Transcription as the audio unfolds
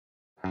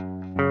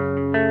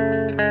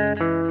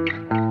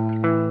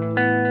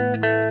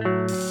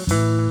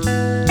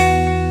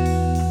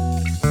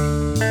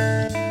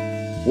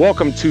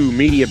Welcome to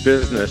Media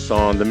Business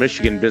on the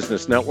Michigan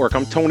Business Network.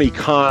 I'm Tony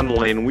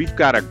Conley, and we've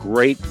got a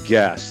great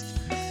guest.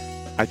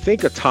 I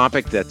think a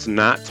topic that's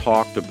not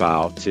talked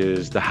about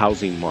is the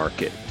housing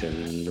market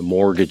and the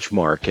mortgage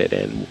market,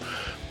 and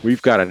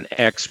we've got an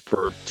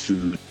expert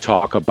to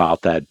talk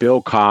about that.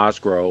 Bill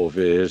Cosgrove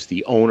is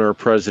the owner,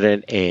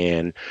 president,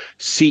 and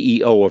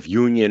CEO of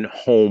Union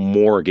Home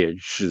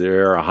Mortgage.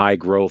 They're a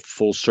high-growth,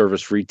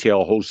 full-service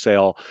retail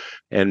wholesale,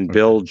 and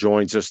Bill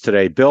joins us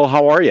today. Bill,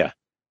 how are you?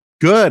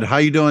 Good. How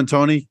you doing,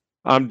 Tony?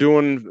 I'm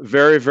doing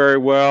very, very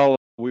well.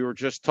 We were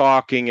just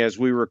talking as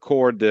we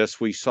record this.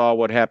 We saw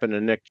what happened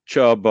to Nick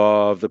Chubb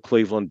of the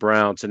Cleveland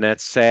Browns, and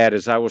that's sad.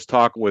 As I was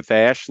talking with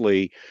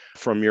Ashley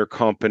from your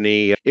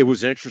company, it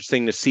was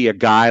interesting to see a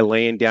guy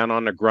laying down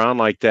on the ground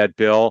like that,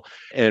 Bill,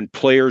 and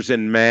players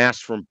en masse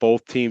from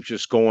both teams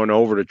just going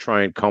over to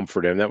try and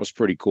comfort him. That was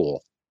pretty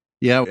cool.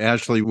 Yeah,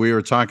 Ashley, we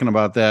were talking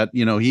about that.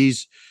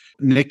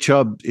 Nick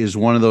Chubb is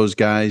one of those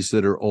guys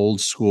that are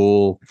old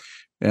school.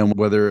 And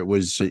whether it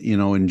was,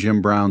 in Jim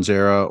Brown's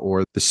era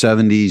or the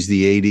 70s,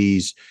 the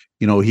 80s,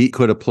 he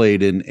could have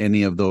played in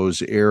any of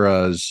those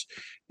eras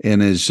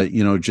and is,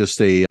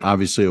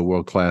 obviously a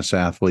world-class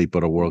athlete,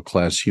 but a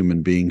world-class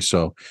human being.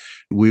 So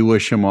we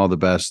wish him all the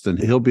best, and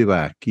he'll be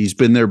back. He's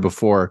been there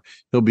before.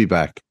 He'll be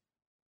back.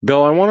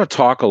 Bill, I want to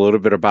talk a little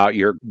bit about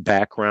your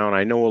background.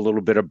 I know a little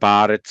bit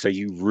about it. So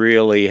you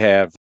really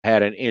have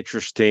had an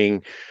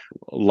interesting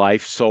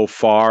life so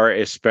far,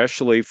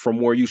 especially from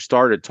where you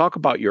started. Talk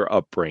about your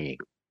upbringing.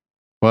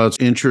 Well, it's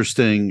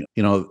interesting.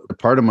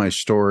 Part of my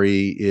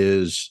story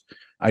is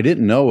I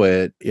didn't know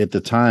it at the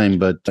time,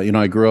 but,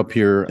 I grew up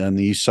here on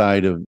the east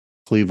side of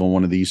Cleveland,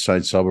 one of the east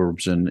side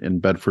suburbs in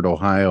Bedford,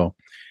 Ohio.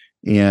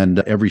 And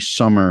every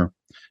summer,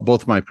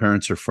 both my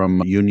parents are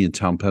from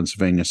Uniontown,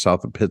 Pennsylvania,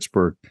 south of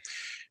Pittsburgh.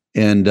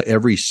 And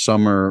every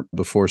summer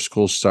before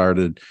school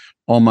started,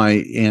 all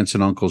my aunts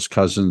and uncles,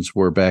 cousins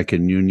were back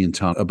in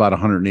Uniontown, about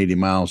 180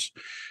 miles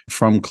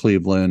from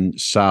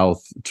Cleveland,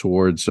 south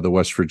towards the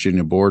West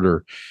Virginia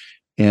border.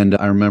 And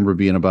I remember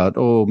being about,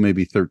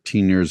 maybe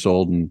 13 years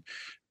old and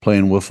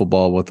playing wiffle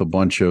ball with a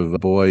bunch of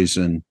boys.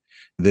 And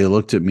they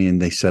looked at me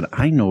and they said,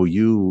 "I know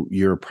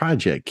you're a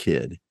project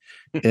kid."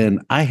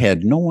 And I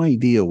had no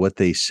idea what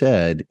they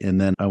said. And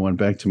then I went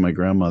back to my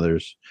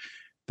grandmother's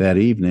that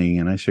evening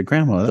and I said,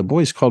 "Grandma, the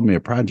boys called me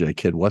a project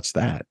kid. What's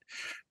that?"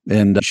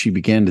 And she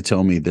began to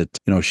tell me that,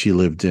 she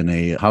lived in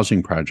a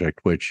housing project,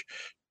 which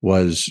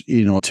was,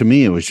 to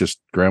me, it was just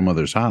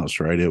grandmother's house,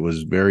 right? It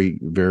was very,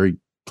 very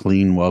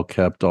clean, well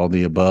kept, all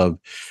the above.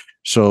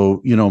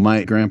 So,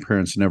 my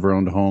grandparents never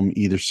owned a home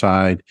either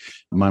side.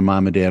 My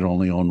mom and dad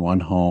only owned one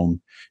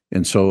home.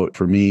 And so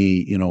for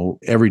me,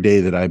 every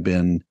day that I've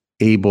been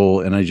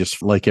able, and I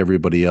just, like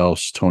everybody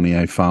else, Tony,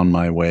 I found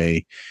my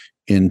way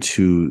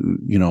into,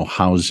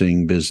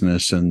 housing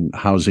business and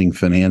housing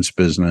finance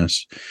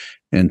business.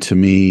 And to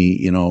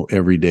me,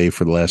 every day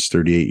for the last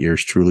 38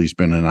 years truly has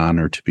been an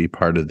honor to be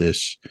part of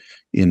this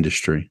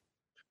industry.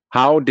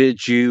 How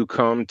did you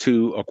come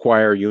to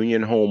acquire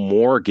Union Home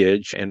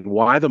Mortgage, and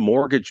why the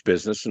mortgage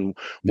business, and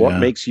what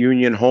makes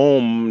Union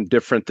Home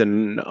different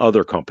than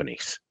other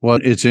companies? Well,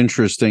 it's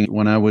interesting.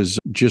 When I was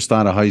just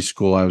out of high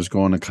school, I was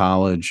going to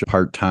college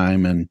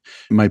part-time, and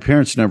my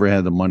parents never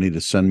had the money to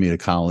send me to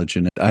college.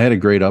 And I had a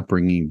great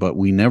upbringing, but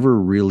we never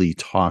really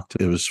talked.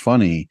 It was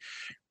funny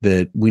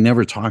that we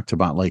never talked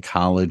about like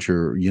college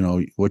or,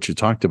 what you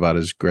talked about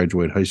is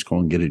graduate high school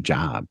and get a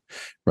job,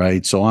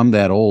 right? So I'm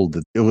that old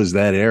that it was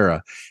that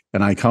era.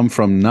 And I come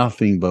from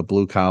nothing but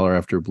blue collar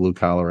after blue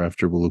collar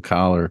after blue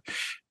collar.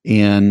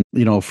 And,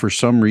 for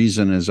some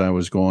reason, as I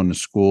was going to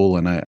school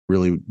and I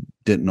really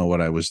didn't know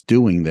what I was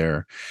doing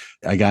there,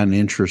 I got an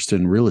interest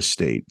in real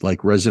estate,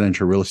 like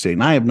residential real estate.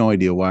 And I have no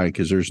idea why,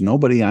 because there's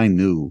nobody I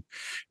knew,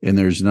 and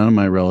there's none of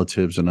my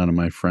relatives and none of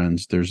my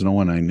friends. There's no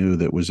one I knew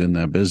that was in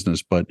that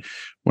business. But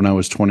when I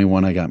was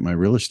 21, I got my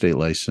real estate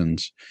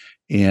license.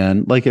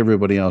 And like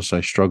everybody else,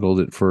 I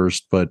struggled at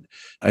first, but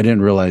I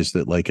didn't realize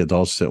that like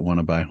adults that want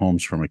to buy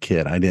homes from a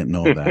kid. I didn't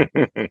know that.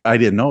 I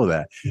didn't know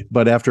that.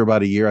 But after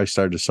about a year, I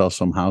started to sell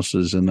some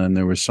houses. And then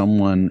there was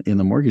someone in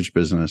the mortgage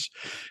business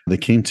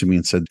that came to me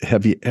and said,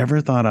 "Have you ever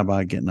thought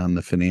about getting on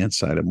the finance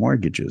side of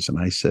mortgages?" And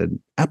I said,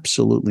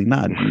 "Absolutely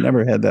not.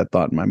 Never had that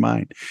thought in my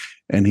mind."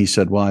 And he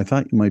said, "Well, I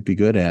thought you might be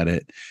good at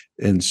it."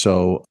 And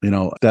so,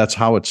 that's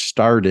how it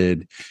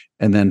started.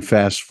 And then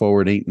fast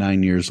forward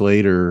 8-9 years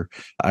later,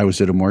 I was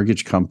at a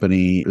mortgage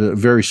company, a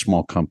very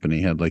small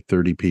company, had like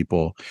 30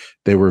 people.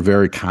 They were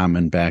very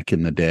common back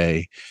in the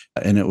day.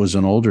 And it was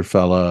an older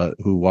fella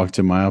who walked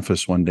in my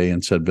office one day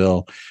and said,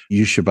 "Bill,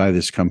 you should buy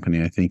this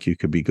company. I think you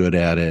could be good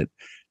at it."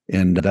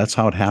 And that's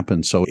how it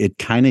happened. So it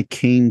kind of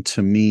came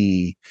to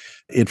me.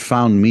 It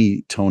found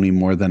me, Tony,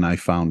 more than I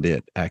found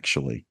it,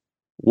 actually.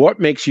 What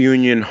makes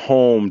Union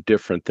Home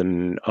different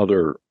than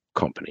other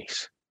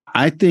companies?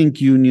 I think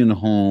Union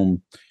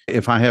Home,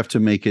 if I have to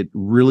make it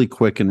really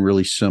quick and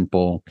really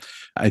simple,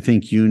 I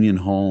think Union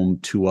Home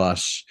to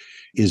us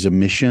is a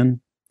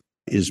mission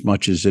as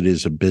much as it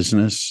is a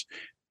business.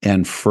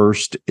 And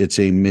first, it's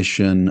a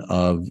mission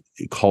of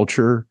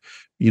culture,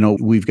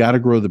 we've got to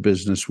grow the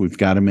business. We've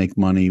got to make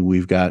money.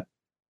 We've got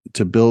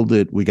to build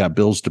it. We got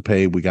bills to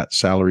pay. We got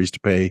salaries to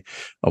pay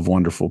of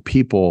wonderful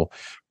people.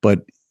 But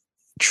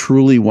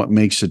truly what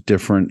makes it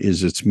different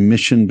is it's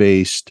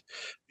mission-based,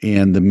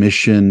 and the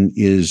mission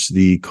is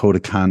the code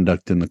of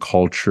conduct and the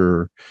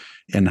culture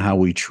and how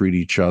we treat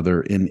each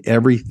other. And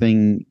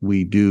everything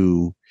we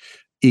do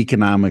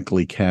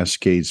economically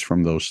cascades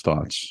from those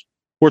thoughts.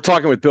 We're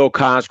talking with Bill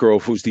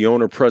Cosgrove, who's the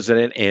owner,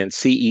 president, and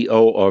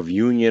CEO of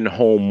Union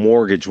Home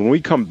Mortgage. When we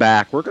come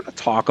back, we're going to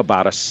talk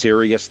about a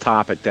serious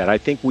topic that I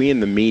think we in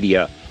the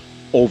media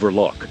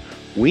overlook.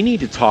 We need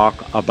to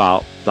talk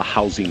about the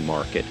housing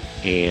market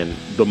and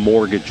the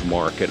mortgage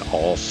market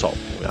also.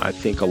 I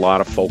think a lot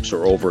of folks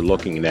are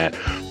overlooking that.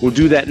 We'll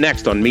do that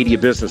next on Media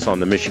Business on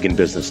the Michigan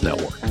Business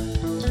Network.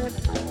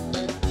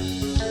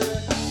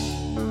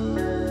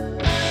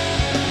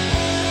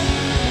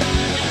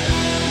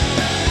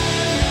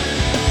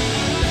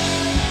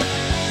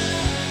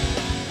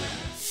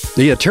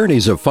 The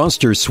attorneys of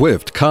Foster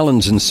Swift,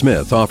 Collins &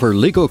 Smith offer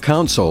legal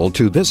counsel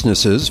to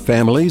businesses,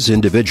 families,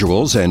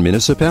 individuals, and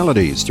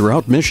municipalities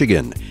throughout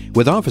Michigan,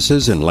 with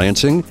offices in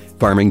Lansing,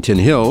 Farmington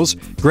Hills,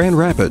 Grand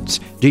Rapids,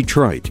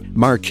 Detroit,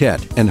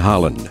 Marquette, and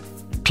Holland.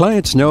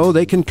 Clients know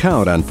they can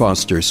count on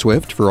Foster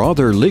Swift for all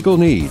their legal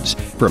needs,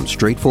 from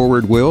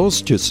straightforward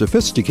wills to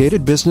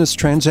sophisticated business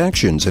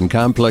transactions and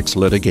complex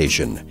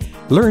litigation.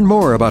 Learn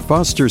more about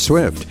Foster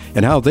Swift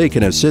and how they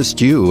can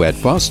assist you at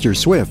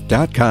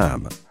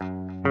fosterswift.com.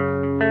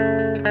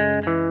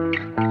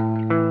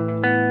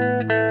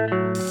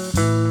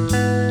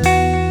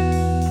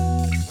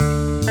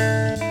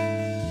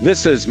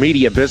 This is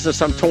Media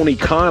Business. I'm Tony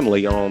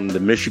Conley on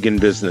the Michigan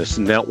Business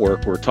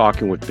Network. We're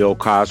talking with Bill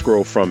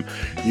Cosgrove from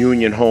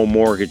Union Home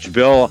Mortgage.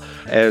 Bill,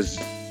 as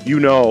you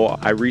know,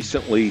 I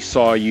recently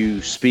saw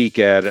you speak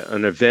at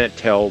an event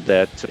held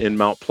in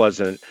Mount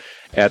Pleasant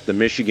at the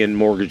Michigan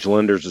Mortgage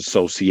Lenders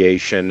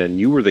Association, and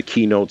you were the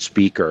keynote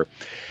speaker.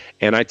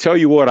 And I tell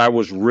you what, I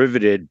was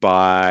riveted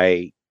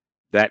by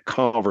that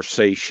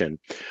conversation,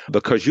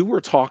 because you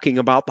were talking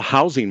about the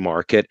housing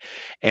market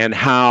and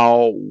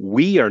how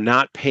we are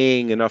not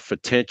paying enough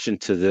attention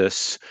to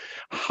this,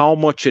 how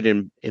much it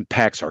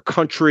impacts our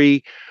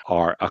country,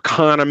 our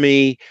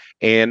economy,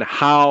 and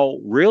how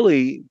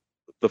really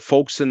the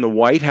folks in the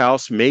White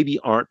House maybe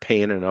aren't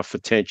paying enough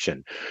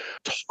attention.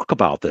 Talk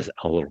about this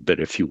a little bit,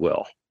 if you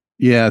will.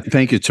 Yeah,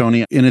 thank you,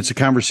 Tony. And it's a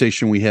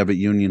conversation we have at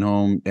Union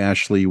Home.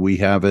 Ashley, we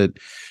have it.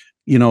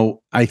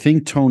 I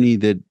think, Tony,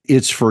 that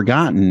it's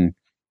forgotten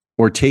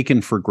or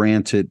taken for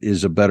granted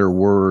is a better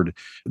word,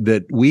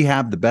 that we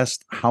have the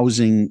best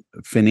housing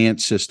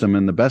finance system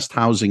and the best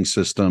housing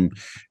system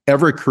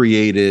ever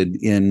created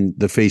in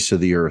the face of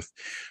the earth.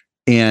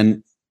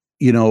 And,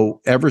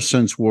 ever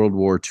since World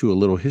War II, a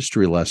little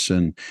history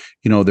lesson,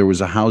 there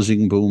was a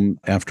housing boom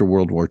after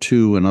World War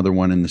II, another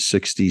one in the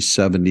 60s,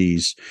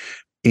 70s.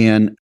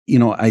 And,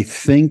 I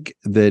think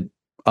that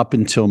up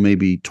until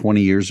maybe 20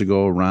 years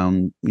ago,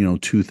 around,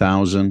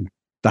 2000,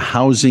 the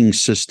housing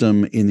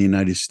system in the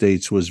United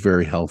States was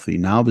very healthy.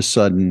 Now, all of a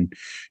sudden,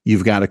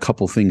 you've got a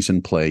couple things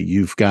in play.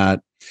 You've got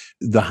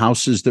the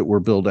houses that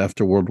were built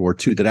after World War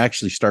II that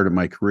actually started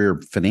my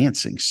career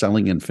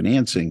selling and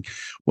financing.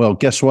 Well,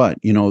 guess what?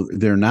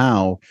 They're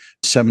now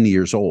 70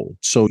 years old.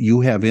 So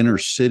you have inner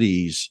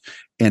cities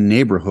and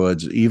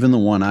neighborhoods, even the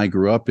one I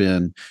grew up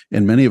in,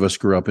 and many of us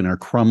grew up in, are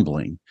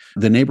crumbling.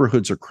 The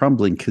neighborhoods are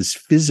crumbling because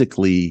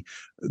physically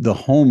the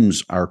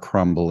homes are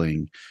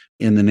crumbling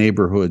and the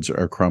neighborhoods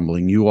are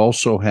crumbling. You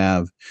also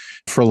have,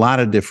 for a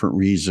lot of different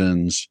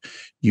reasons,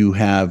 you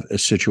have a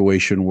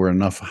situation where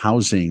enough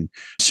housing,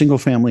 single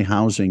family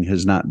housing,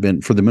 has not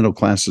been, for the middle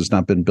class, has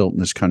not been built in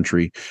this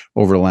country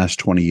over the last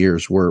 20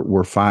 years. We're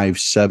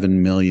 5-7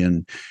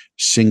 million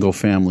single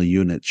family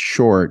units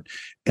short.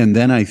 And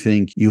then I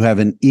think you have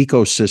an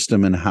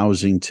ecosystem in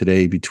housing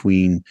today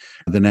between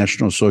the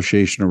National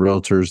Association of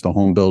Realtors, the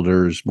home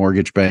builders,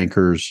 mortgage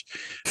bankers,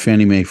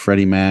 Fannie Mae,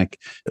 Freddie Mac,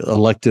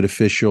 elected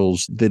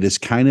officials, that has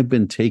kind of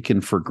been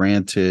taken for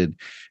granted.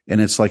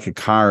 And it's like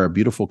a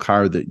beautiful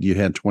car that you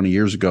had 20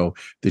 years ago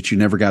that you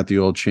never got the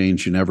oil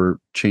change, you never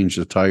changed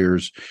the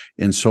tires,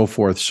 and so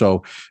forth.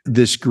 So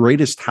this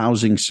greatest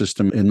housing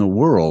system in the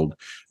world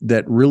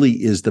that really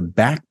is the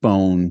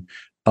backbone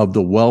of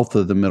the wealth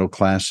of the middle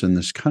class in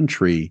this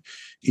country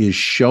is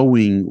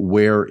showing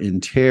wear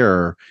and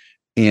tear,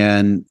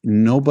 and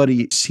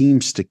nobody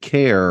seems to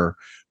care,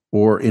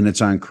 and it's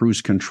on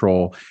cruise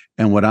control.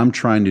 And what I'm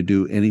trying to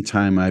do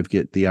anytime I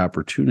get the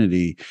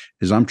opportunity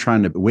is I'm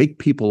trying to wake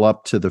people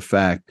up to the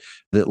fact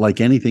that, like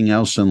anything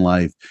else in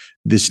life,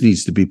 this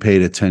needs to be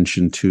paid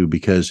attention to,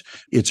 because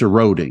it's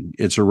eroding.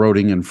 It's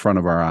eroding in front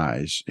of our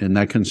eyes, and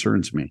that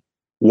concerns me.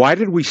 Why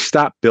did we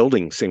stop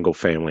building single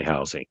family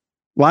housing?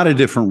 A lot of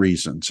different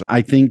reasons.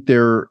 I think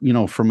they're,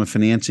 from a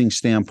financing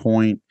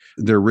standpoint,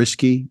 they're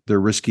risky. They're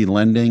risky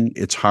lending.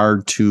 It's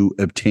hard to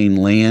obtain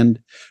land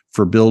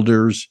for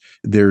builders.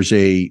 There's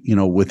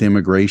with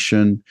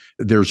immigration,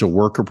 there's a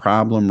worker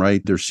problem,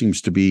 right? There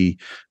seems to be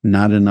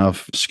not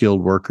enough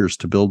skilled workers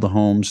to build the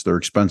homes. They're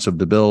expensive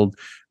to build.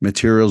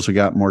 Materials have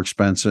got more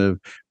expensive.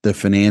 The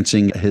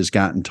financing has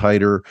gotten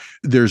tighter.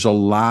 There's a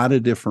lot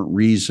of different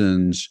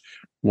reasons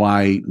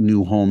why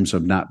new homes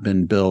have not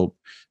been built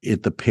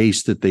at the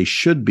pace that they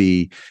should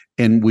be.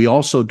 And we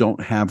also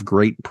don't have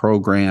great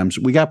programs.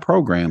 We got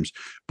programs,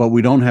 but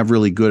we don't have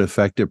really good,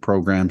 effective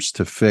programs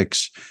to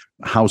fix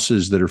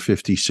houses that are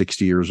 50,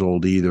 60 years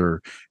old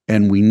either.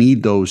 And we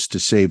need those to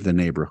save the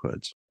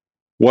neighborhoods.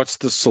 What's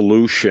the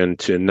solution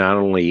to not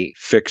only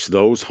fix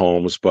those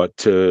homes, but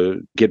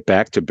to get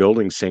back to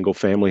building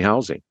single-family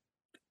housing?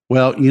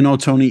 Well,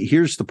 Tony,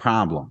 here's the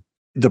problem.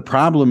 The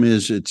problem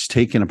is it's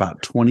taken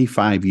about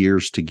 25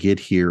 years to get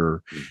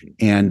here,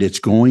 and it's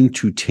going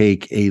to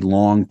take a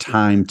long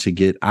time to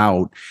get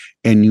out.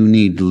 And you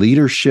need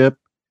leadership.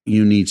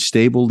 You need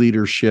stable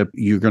leadership.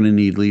 You're going to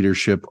need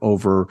leadership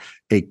over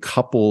a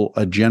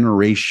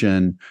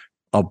generation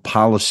of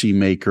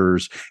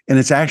policymakers. And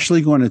it's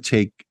actually going to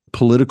take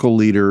political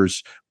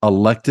leaders,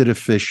 elected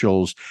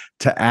officials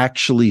to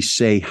actually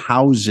say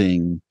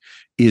housing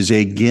is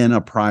again a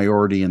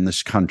priority in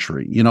this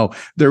country.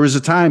 There was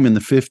a time in the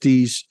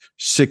 50s,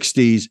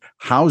 60s,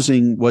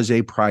 housing was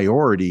a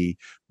priority.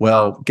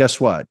 Well, guess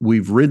what?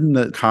 We've ridden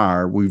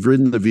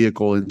the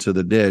vehicle into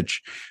the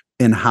ditch,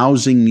 and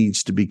housing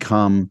needs to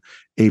become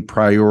a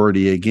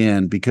priority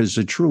again, because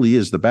it truly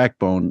is the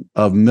backbone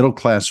of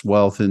middle-class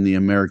wealth in the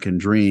American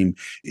dream.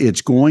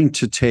 It's going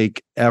to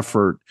take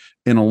effort,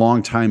 and a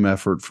long time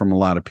effort from a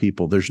lot of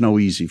people. There's no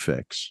easy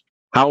fix.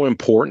 How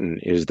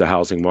important is the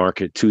housing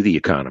market to the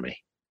economy?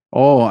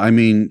 Oh,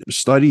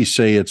 studies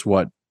say it's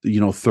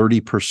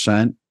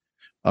 30%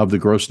 of the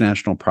gross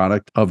national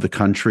product of the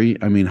country.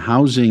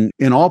 Housing,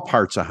 in all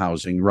parts of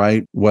housing,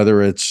 right?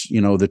 Whether it's,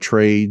 the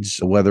trades,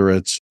 whether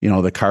it's,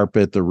 the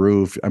carpet, the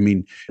roof.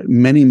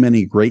 Many,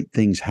 many great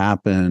things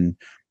happen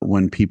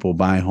when people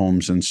buy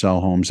homes and sell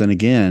homes. And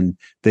again,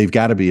 they've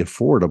got to be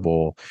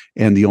affordable.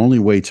 And the only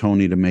way,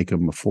 Tony, to make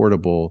them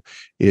affordable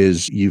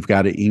is you've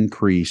got to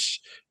increase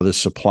the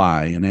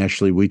supply. And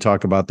Ashley, we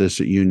talk about this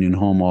at Union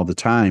Home all the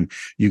time.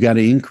 You got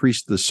to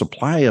increase the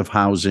supply of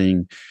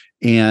housing.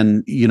 And,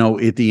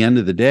 at the end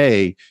of the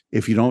day,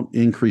 if you don't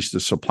increase the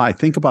supply,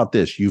 think about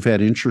this. You've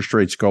had interest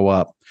rates go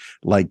up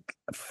like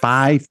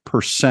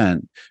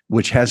 5%,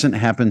 which hasn't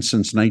happened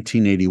since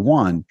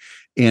 1981.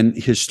 And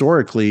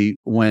historically,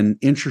 when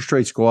interest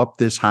rates go up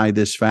this high,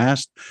 this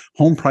fast,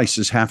 home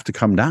prices have to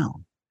come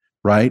down,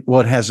 right? Well,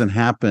 it hasn't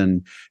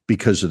happened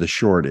because of the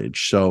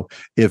shortage. So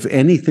if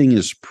anything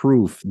is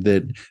proof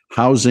that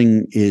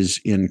housing is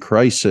in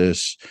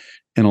crisis,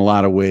 in a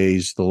lot of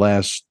ways, the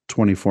last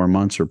 24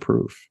 months are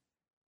proof.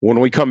 When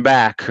we come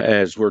back,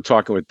 as we're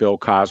talking with Bill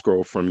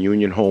Cosgrove from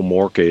Union Home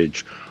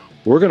Mortgage,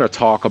 we're going to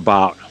talk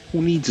about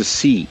who needs a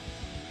seat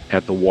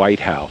at the White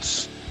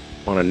House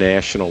on a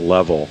national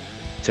level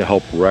to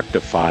help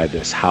rectify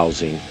this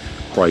housing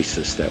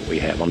crisis that we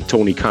have. I'm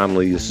Tony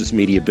Connolly. This is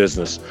Media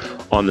Business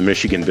on the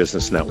Michigan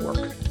Business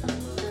Network.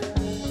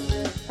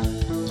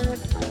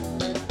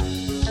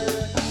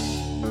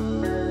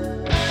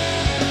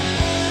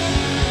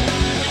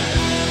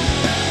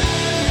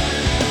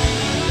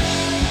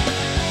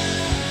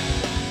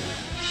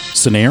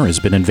 Sanair has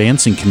been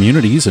advancing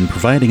communities and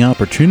providing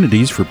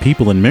opportunities for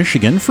people in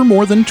Michigan for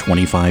more than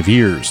 25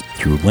 years.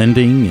 Through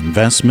lending,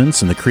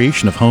 investments, and the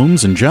creation of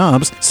homes and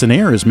jobs,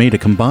 Sanair has made a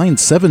combined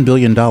 $7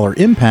 billion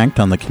impact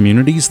on the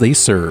communities they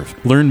serve.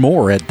 Learn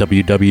more at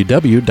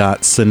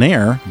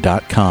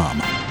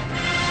www.sanair.com.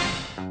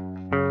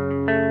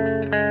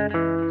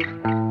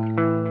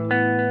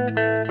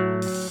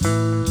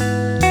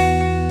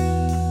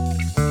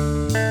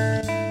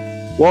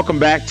 Welcome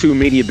back to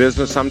Media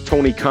Business. I'm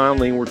Tony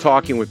Conley, and we're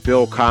talking with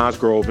Bill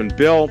Cosgrove. And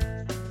Bill,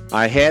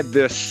 I had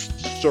this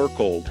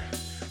circled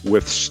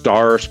with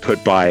stars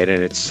put by it,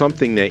 and it's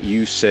something that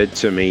you said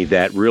to me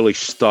that really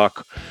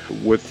stuck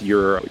with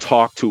your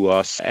talk to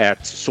us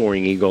at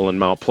Soaring Eagle in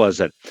Mount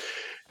Pleasant.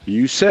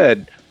 You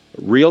said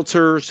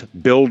realtors,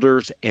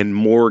 builders, and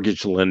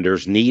mortgage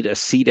lenders need a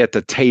seat at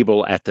the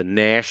table at the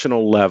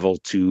national level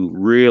to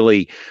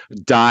really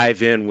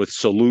dive in with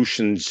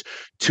solutions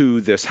to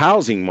this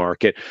housing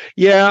market.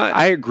 Yeah,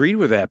 I agree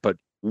with that, but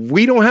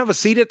we don't have a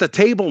seat at the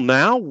table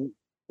now.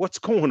 What's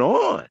going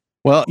on?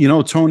 Well,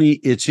 Tony,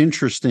 it's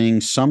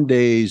interesting. Some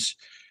days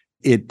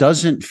it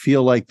doesn't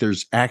feel like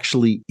there's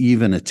actually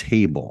even a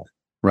table,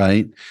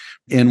 right?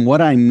 And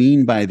what I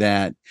mean by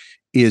that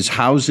is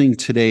housing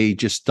today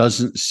just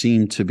doesn't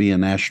seem to be a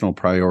national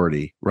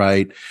priority,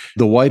 right?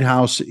 The White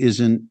House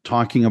isn't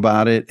talking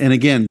about it. And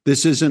again,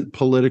 this isn't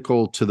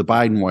political to the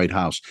Biden White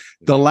House.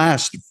 The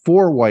last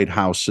four White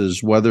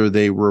Houses, whether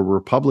they were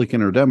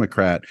Republican or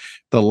Democrat,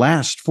 the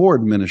last four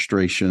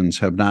administrations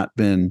have not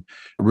been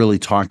really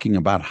talking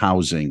about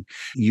housing.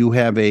 You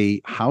have a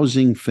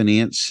housing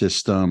finance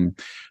system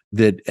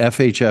that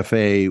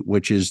FHFA,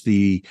 which is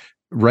the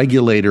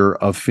regulator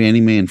of Fannie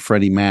Mae and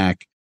Freddie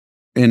Mac,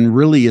 and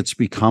really, it's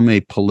become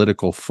a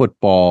political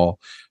football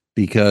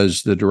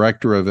because the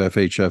director of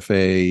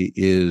FHFA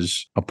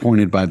is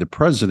appointed by the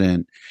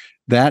president.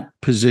 That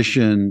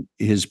position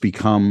has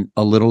become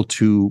a little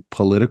too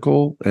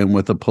political and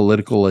with a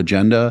political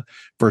agenda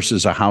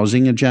versus a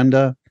housing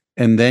agenda.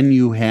 And then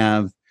you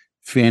have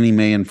Fannie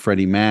Mae and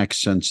Freddie Mac,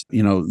 since,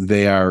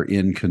 they are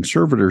in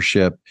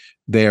conservatorship,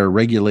 they are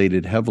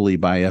regulated heavily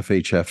by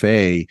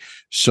FHFA.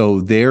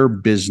 So their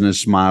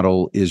business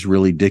model is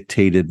really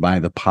dictated by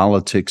the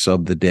politics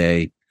of the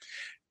day.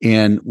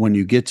 And when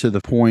you get to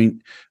the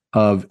point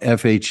of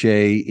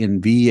FHA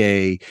and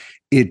VA,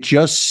 it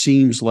just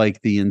seems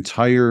like the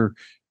entire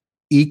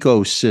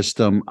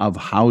ecosystem of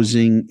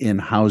housing and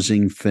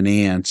housing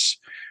finance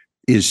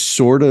is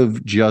sort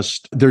of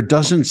just, there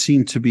doesn't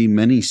seem to be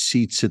many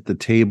seats at the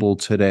table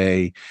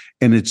today,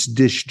 and it's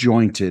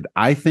disjointed.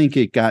 I think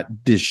it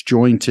got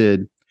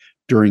disjointed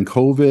during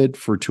COVID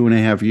for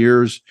 2.5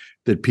 years,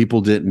 that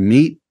people didn't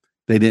meet.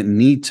 They didn't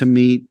need to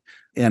meet.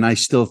 And I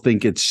still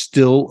think it's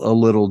still a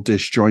little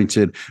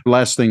disjointed.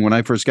 Last thing, when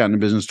I first got into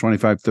business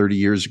 25, 30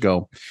 years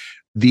ago,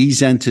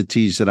 these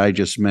entities that I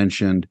just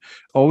mentioned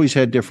always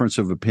had difference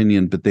of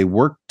opinion, but they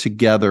worked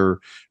together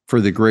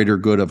for the greater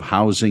good of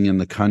housing in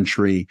the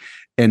country.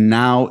 And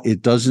now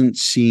it doesn't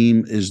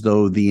seem as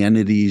though the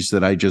entities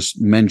that I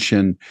just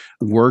mentioned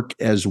work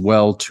as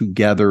well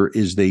together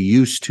as they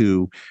used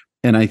to.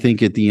 And I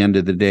think at the end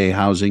of the day,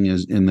 housing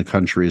in the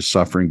country is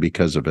suffering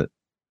because of it.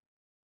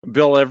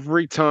 Bill,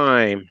 every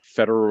time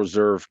Federal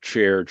Reserve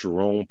Chair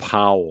Jerome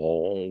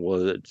Powell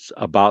was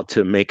about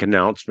to make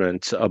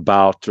announcements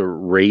about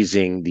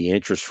raising the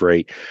interest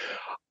rate,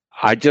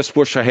 I just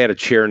wish I had a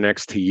chair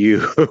next to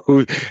you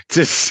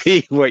to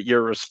see what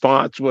your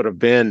response would have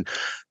been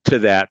to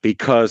that,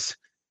 because,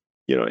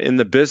 in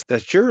the business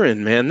that you're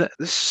in, man,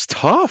 this is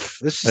tough.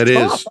 This is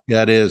tough.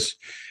 Yeah, it is.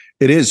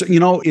 It is.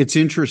 It's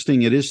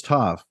interesting. It is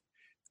tough.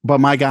 But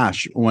my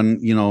gosh, when,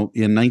 in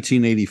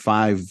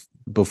 1985,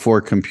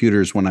 before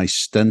computers, when I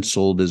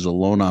stenciled as a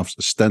loan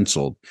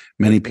officer,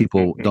 many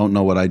people don't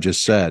know what I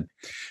just said.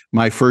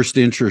 My first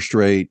interest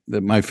rate,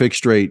 my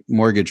fixed rate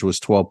mortgage was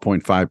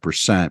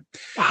 12.5%.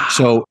 Wow.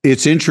 So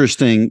it's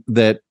interesting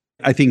that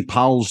I think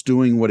Powell's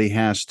doing what he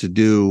has to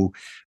do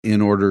in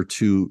order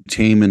to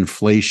tame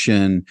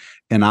inflation.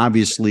 And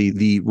obviously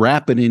the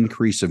rapid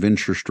increase of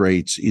interest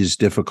rates is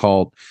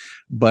difficult.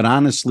 But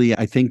honestly,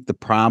 I think the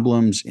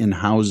problems in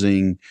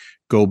housing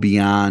go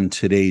beyond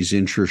today's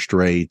interest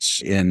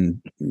rates.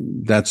 And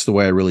that's the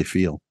way I really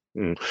feel.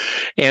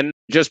 And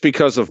just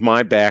because of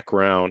my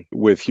background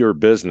with your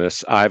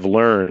business, I've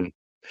learned,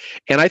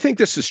 and I think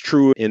this is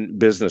true in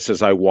business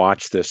as I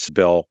watch this,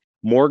 Bill,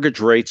 mortgage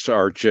rates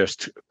are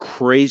just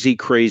crazy,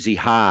 crazy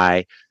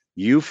high.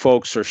 You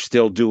folks are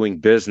still doing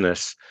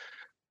business.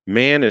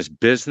 Man, is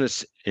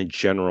business in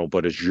general,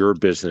 but is your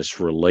business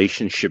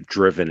relationship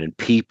driven, and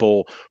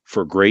people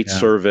for great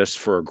service,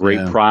 for a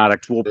great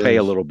product will pay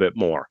a little bit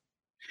more.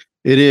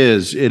 It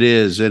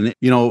is. And,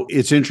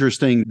 it's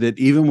interesting that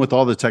even with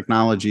all the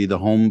technology, the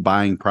home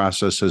buying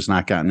process has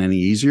not gotten any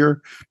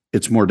easier.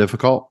 It's more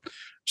difficult.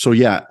 So,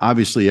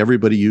 obviously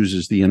everybody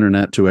uses the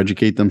internet to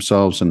educate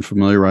themselves and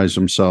familiarize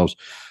themselves,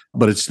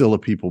 but it's still a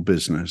people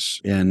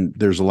business. And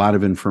there's a lot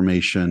of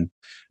information,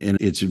 and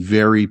it's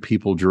very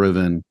people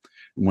driven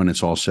when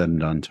it's all said and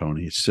done,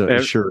 Tony. So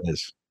it sure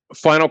is.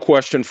 Final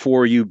question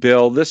for you,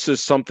 Bill. This is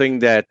something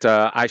that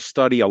I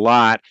study a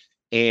lot.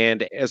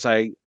 And as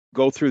I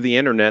go through the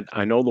internet,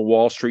 I know the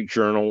Wall Street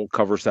Journal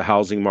covers the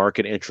housing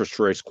market, interest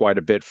rates quite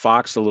a bit,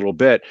 Fox a little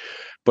bit.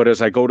 But as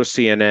I go to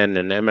CNN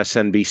and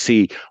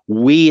MSNBC,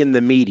 we in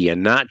the media,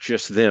 not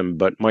just them,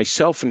 but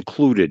myself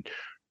included,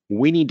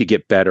 we need to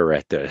get better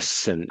at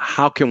this. And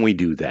how can we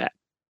do that?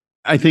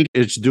 I think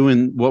it's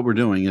doing what we're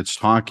doing. It's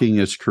talking,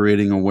 it's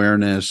creating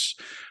awareness.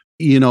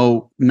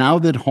 Now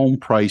that home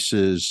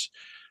prices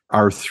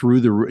are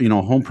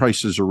home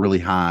prices are really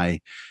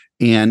high.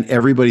 And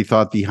everybody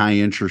thought the high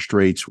interest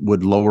rates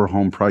would lower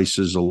home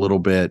prices a little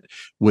bit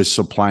with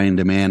supply and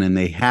demand, and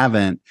they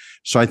haven't.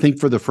 So I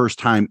think for the first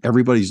time,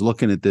 everybody's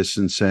looking at this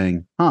and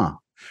saying,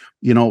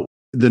 the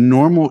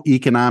normal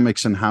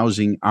economics and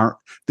housing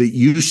that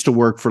used to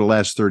work for the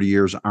last 30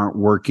 years aren't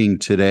working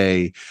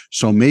today.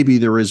 So maybe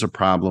there is a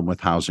problem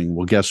with housing.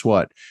 Well, guess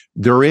what?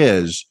 There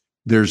is.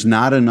 There's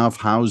not enough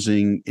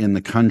housing in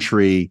the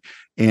country.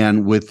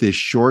 And with this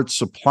short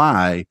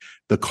supply,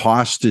 the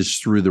cost is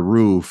through the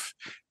roof.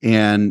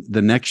 And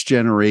the next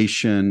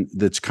generation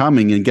that's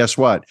coming, and guess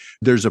what?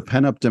 There's a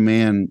pent-up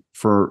demand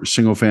for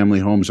single-family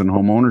homes and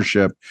home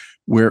ownership,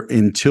 where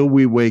until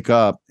we wake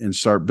up and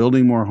start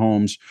building more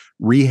homes,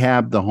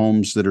 rehab the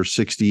homes that are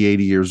 60,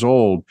 80 years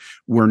old,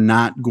 we're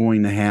not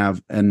going to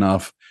have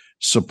enough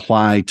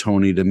supply,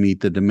 Tony, to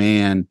meet the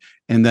demand.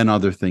 And then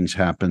other things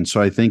happen.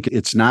 So I think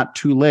it's not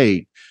too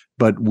late.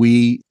 But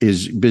we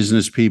as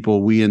business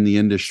people, we in the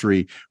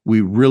industry,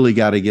 we really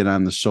got to get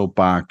on the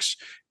soapbox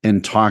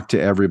and talk to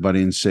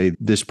everybody and say,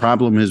 this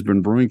problem has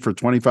been brewing for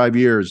 25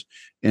 years,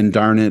 and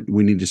darn it,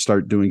 we need to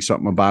start doing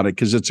something about it,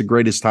 because it's the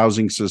greatest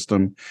housing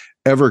system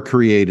ever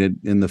created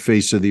in the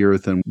face of the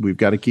earth, and we've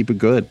got to keep it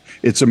good.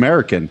 It's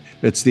American.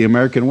 It's the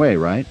American way,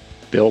 right?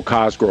 Bill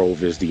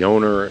Cosgrove is the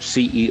owner,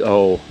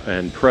 CEO,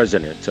 and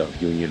president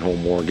of Union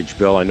Home Mortgage.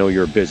 Bill, I know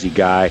you're a busy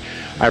guy.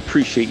 I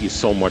appreciate you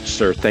so much,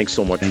 sir. Thanks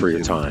so much for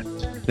your time.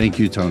 Thank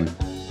you, Tony.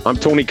 I'm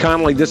Tony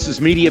Connolly. This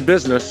is Media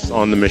Business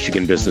on the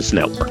Michigan Business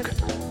Network.